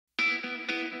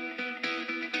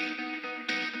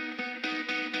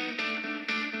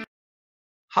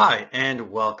Hi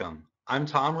and welcome. I'm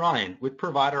Tom Ryan with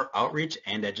Provider Outreach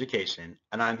and Education,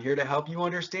 and I'm here to help you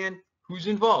understand who's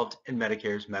involved in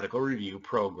Medicare's medical review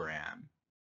program.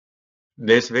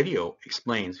 This video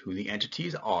explains who the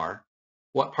entities are,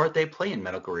 what part they play in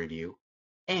medical review,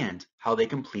 and how they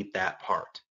complete that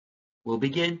part. We'll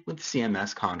begin with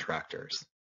CMS contractors.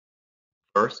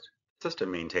 First,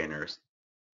 system maintainers.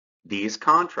 These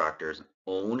contractors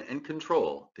own and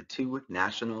control the two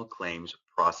national claims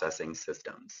processing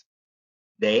systems.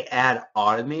 They add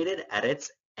automated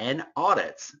edits and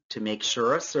audits to make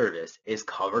sure a service is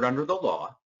covered under the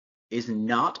law, is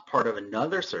not part of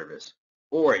another service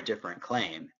or a different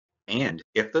claim, and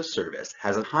if the service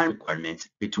has a time requirement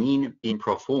between being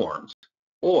performed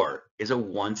or is a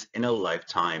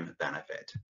once-in-a-lifetime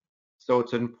benefit. So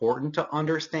it's important to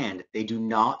understand they do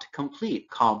not complete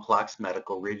complex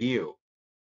medical review.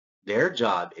 Their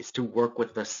job is to work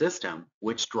with the system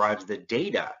which drives the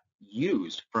data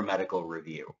used for medical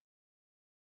review.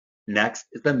 Next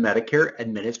is the Medicare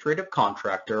Administrative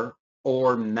Contractor,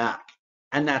 or MAC,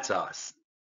 and that's us.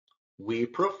 We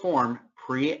perform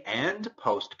pre- and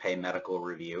post-pay medical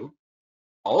review.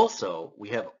 Also, we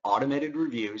have automated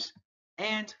reviews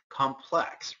and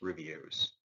complex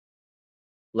reviews.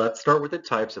 Let's start with the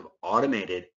types of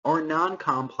automated or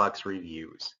non-complex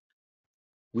reviews.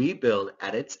 We build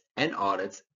edits and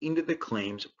audits into the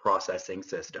claims processing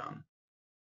system.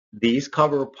 These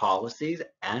cover policies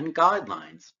and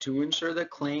guidelines to ensure that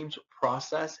claims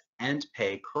process and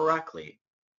pay correctly,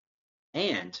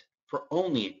 and for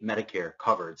only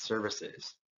Medicare-covered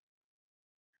services.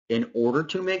 In order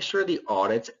to make sure the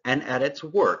audits and edits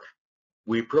work,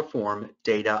 we perform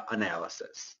data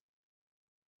analysis.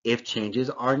 If changes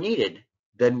are needed,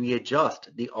 then we adjust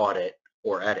the audit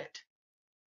or edit.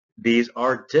 These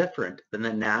are different than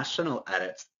the national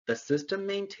edits the system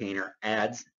maintainer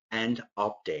adds and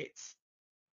updates.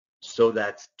 So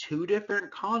that's two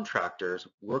different contractors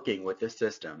working with the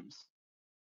systems.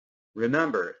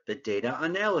 Remember, the data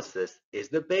analysis is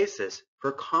the basis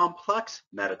for complex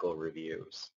medical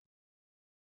reviews.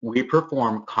 We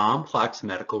perform complex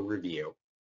medical review.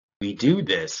 We do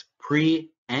this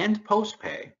pre- and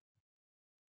post-pay.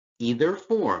 Either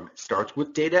form starts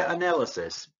with data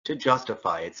analysis to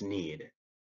justify its need.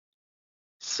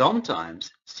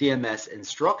 Sometimes CMS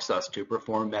instructs us to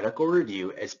perform medical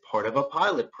review as part of a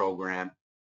pilot program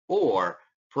or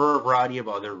for a variety of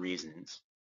other reasons.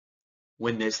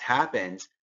 When this happens,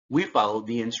 we follow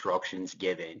the instructions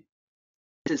given.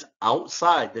 This is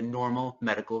outside the normal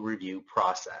medical review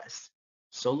process.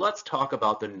 So let's talk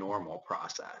about the normal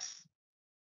process.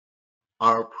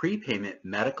 Our prepayment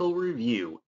medical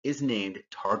review is named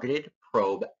Targeted,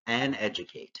 Probe, and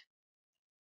Educate.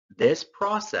 This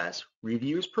process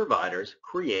reviews providers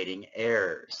creating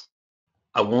errors.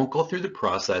 I won't go through the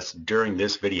process during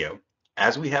this video,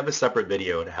 as we have a separate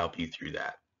video to help you through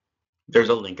that. There's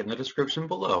a link in the description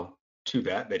below to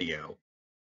that video.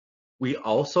 We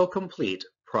also complete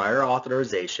prior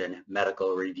authorization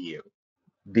medical review.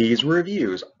 These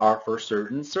reviews are for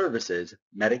certain services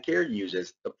Medicare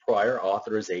uses the prior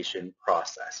authorization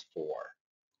process for.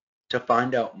 To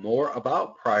find out more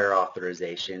about prior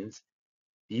authorizations,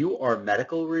 view our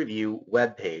medical review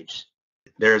web page.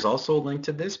 There is also a link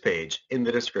to this page in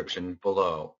the description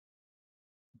below.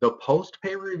 The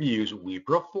post-pay reviews we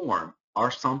perform are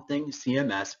something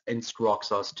CMS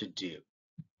instructs us to do.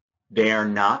 They are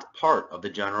not part of the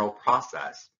general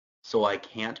process, so I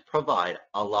can't provide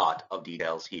a lot of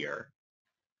details here.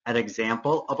 An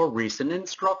example of a recent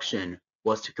instruction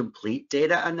was to complete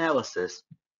data analysis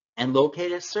and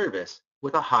locate a service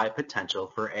with a high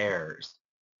potential for errors.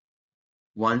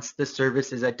 Once the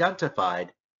service is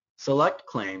identified, select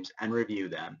claims and review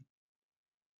them.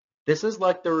 This is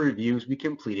like the reviews we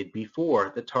completed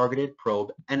before the Targeted,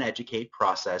 Probe, and Educate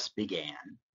process began.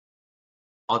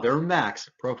 Other MACs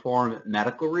perform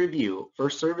medical review for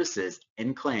services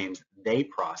and claims they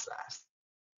process.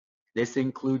 This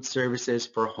includes services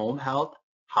for home health,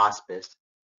 hospice,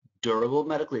 durable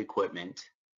medical equipment,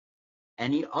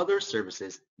 any other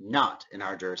services not in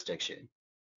our jurisdiction.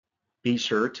 Be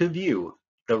sure to view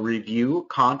the Review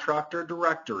Contractor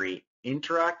Directory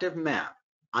interactive map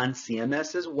on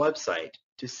CMS's website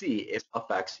to see if it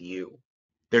affects you.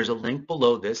 There's a link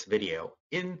below this video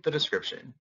in the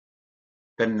description.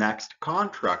 The next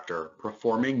contractor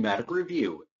performing medical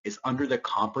review is under the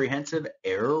Comprehensive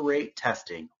Error Rate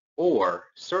Testing, or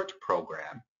CERT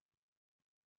program.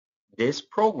 This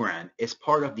program is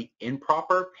part of the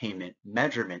Improper Payment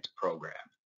Measurement Program.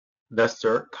 The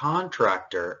CERT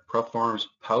contractor performs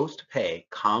post-pay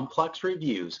complex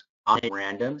reviews on a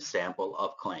random sample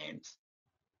of claims.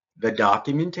 The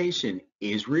documentation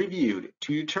is reviewed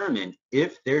to determine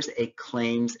if there's a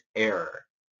claims error.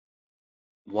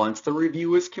 Once the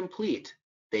review is complete,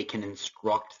 they can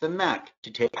instruct the MEC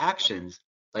to take actions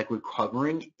like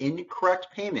recovering incorrect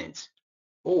payments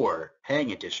or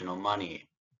paying additional money.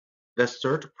 The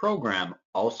CERT program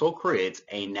also creates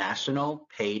a national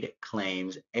paid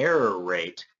claims error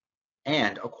rate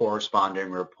and a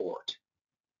corresponding report.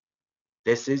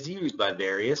 This is used by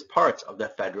various parts of the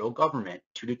federal government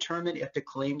to determine if the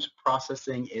claims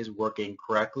processing is working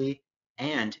correctly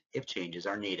and if changes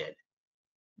are needed.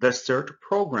 The CERT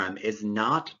program is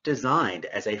not designed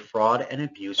as a fraud and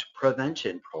abuse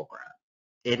prevention program.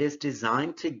 It is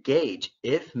designed to gauge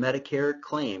if Medicare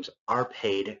claims are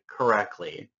paid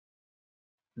correctly.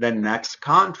 The next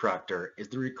contractor is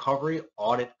the Recovery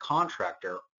Audit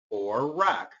Contractor, or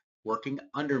RAC, working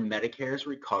under Medicare's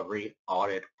Recovery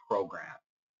Audit Program.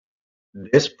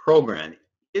 This program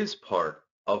is part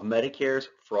of Medicare's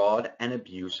fraud and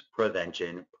abuse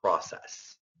prevention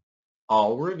process.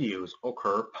 All reviews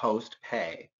occur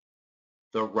post-pay.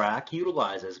 The RAC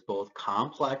utilizes both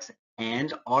complex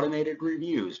and automated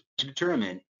reviews to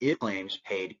determine if claims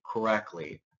paid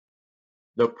correctly.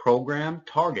 The program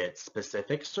targets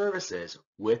specific services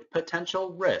with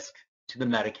potential risk to the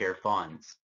Medicare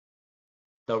funds.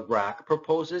 The RAC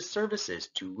proposes services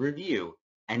to review,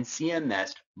 and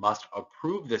CMS must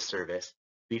approve the service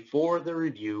before the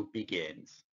review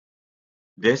begins.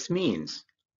 This means,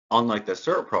 unlike the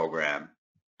CERT program,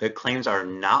 the claims are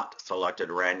not selected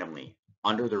randomly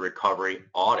under the Recovery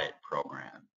Audit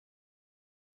Program.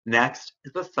 Next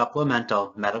is the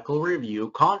Supplemental Medical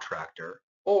Review Contractor,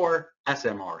 or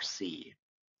SMRC.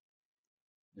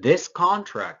 This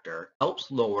contractor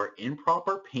helps lower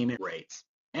improper payment rates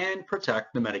and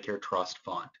protect the Medicare Trust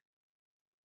Fund.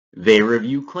 They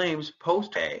review claims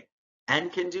post-pay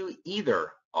and can do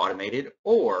either automated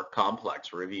or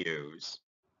complex reviews.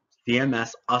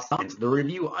 CMS assigns the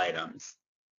review items.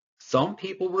 Some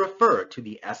people refer to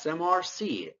the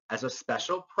SMRC as a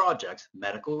special projects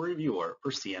medical reviewer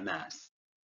for CMS.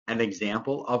 An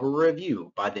example of a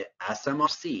review by the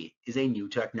SMRC is a new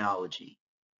technology.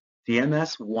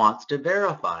 CMS wants to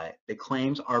verify the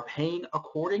claims are paying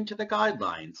according to the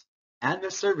guidelines and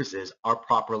the services are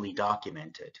properly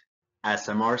documented.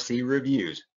 SMRC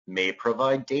reviews may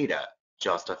provide data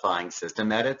justifying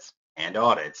system edits and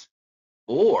audits,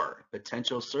 or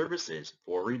potential services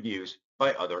for reviews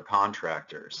by other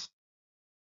contractors.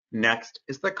 Next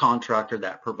is the contractor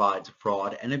that provides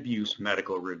fraud and abuse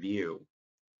medical review.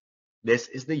 This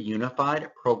is the Unified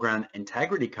Program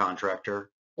Integrity Contractor,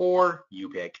 or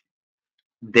UPIC.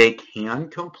 They can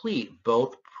complete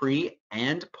both pre-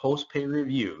 and post-pay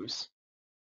reviews.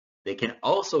 They can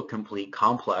also complete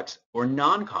complex or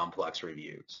non-complex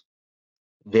reviews.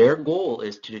 Their goal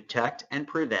is to detect and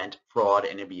prevent fraud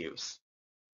and abuse.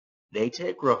 They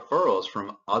take referrals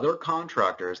from other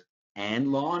contractors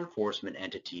and law enforcement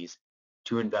entities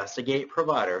to investigate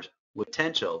providers with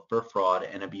potential for fraud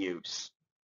and abuse.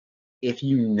 If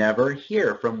you never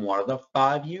hear from one of the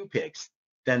 5 UPICs,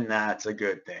 then that's a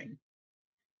good thing.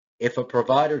 If a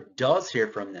provider does hear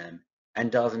from them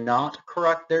and does not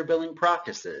correct their billing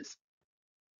practices,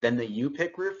 then the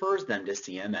UPIC refers them to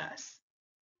CMS.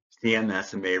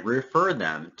 CMS may refer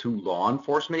them to law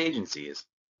enforcement agencies,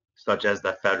 such as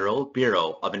the Federal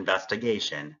Bureau of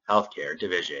Investigation Healthcare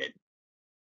Division.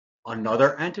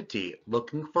 Another entity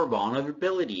looking for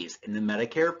vulnerabilities in the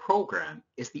Medicare program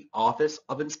is the Office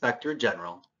of Inspector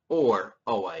General, or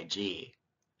OIG.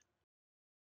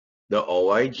 The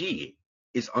OIG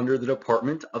is under the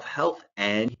Department of Health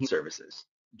and Human Services,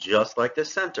 just like the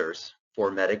Centers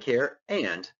for Medicare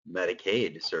and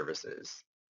Medicaid Services.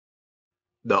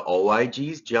 The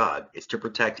OIG's job is to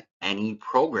protect any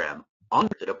program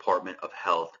under the Department of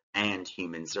Health and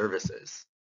Human Services.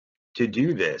 To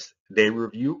do this, they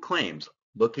review claims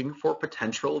looking for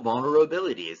potential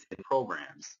vulnerabilities in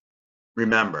programs.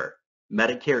 Remember,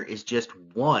 Medicare is just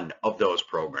one of those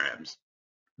programs.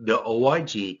 The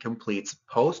OIG completes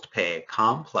post-pay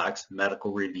complex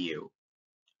medical review.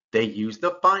 They use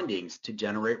the findings to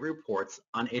generate reports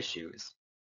on issues.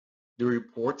 The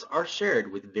reports are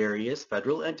shared with various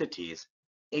federal entities,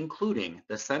 including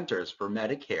the Centers for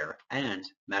Medicare and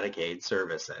Medicaid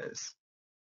Services.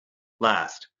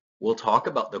 Last, we'll talk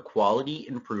about the Quality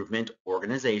Improvement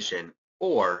Organization,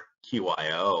 or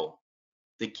QIO.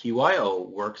 The QIO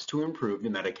works to improve the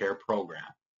Medicare program.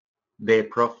 They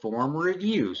perform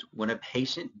reviews when a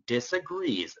patient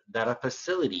disagrees that a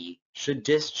facility should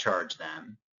discharge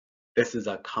them. This is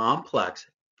a complex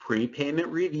prepayment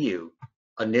review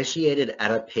initiated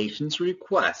at a patient's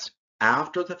request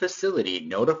after the facility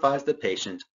notifies the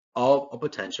patient of a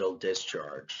potential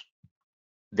discharge.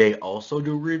 They also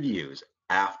do reviews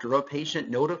after a patient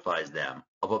notifies them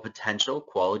of a potential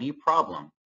quality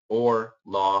problem or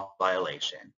law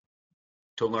violation.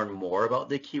 To learn more about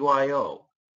the QIO,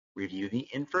 review the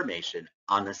information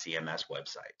on the CMS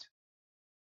website.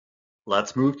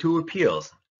 Let's move to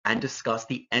appeals and discuss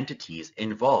the entities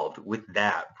involved with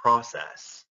that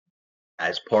process.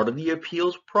 As part of the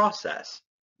appeals process,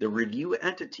 the review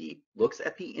entity looks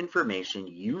at the information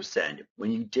you send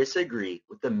when you disagree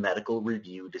with the medical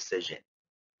review decision.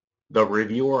 The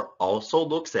reviewer also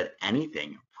looks at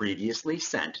anything previously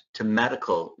sent to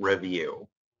medical review.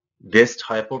 This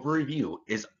type of review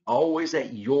is always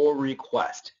at your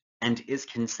request and is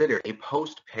considered a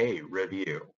post-pay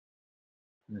review.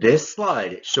 This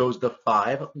slide shows the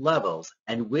 5 levels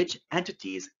and which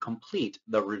entities complete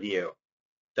the review.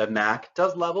 The MAC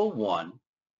does level 1,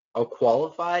 a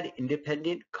qualified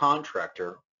independent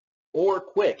contractor or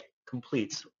QUIC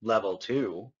completes level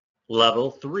 2.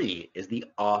 Level 3 is the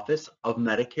Office of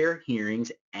Medicare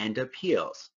Hearings and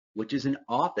Appeals, which is an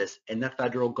office in the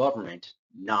federal government,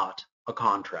 not a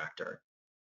contractor.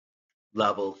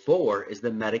 Level 4 is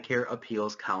the Medicare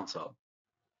Appeals Council.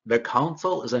 The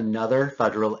council is another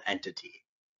federal entity.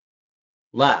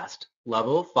 Last,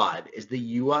 level 5 is the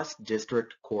U.S.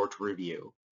 District Court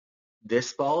Review.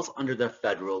 This falls under the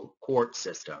federal court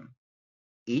system.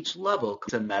 Each level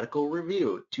comes a medical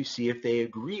review to see if they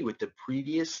agree with the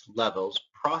previous level's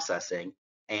processing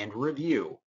and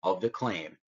review of the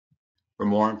claim. For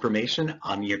more information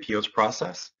on the appeals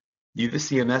process, view the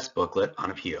CMS booklet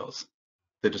on appeals.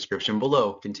 The description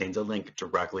below contains a link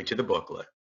directly to the booklet.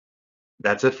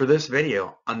 That's it for this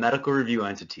video on medical review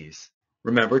entities.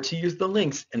 Remember to use the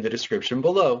links in the description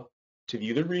below to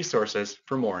view the resources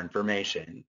for more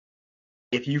information.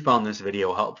 If you found this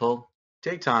video helpful,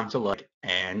 take time to like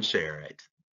and share it.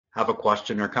 Have a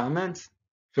question or comment?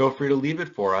 Feel free to leave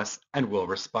it for us and we'll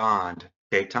respond.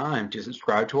 Take time to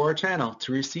subscribe to our channel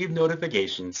to receive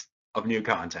notifications of new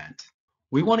content.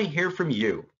 We want to hear from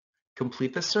you.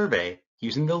 Complete the survey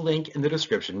using the link in the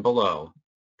description below.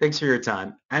 Thanks for your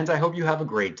time, and I hope you have a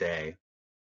great day.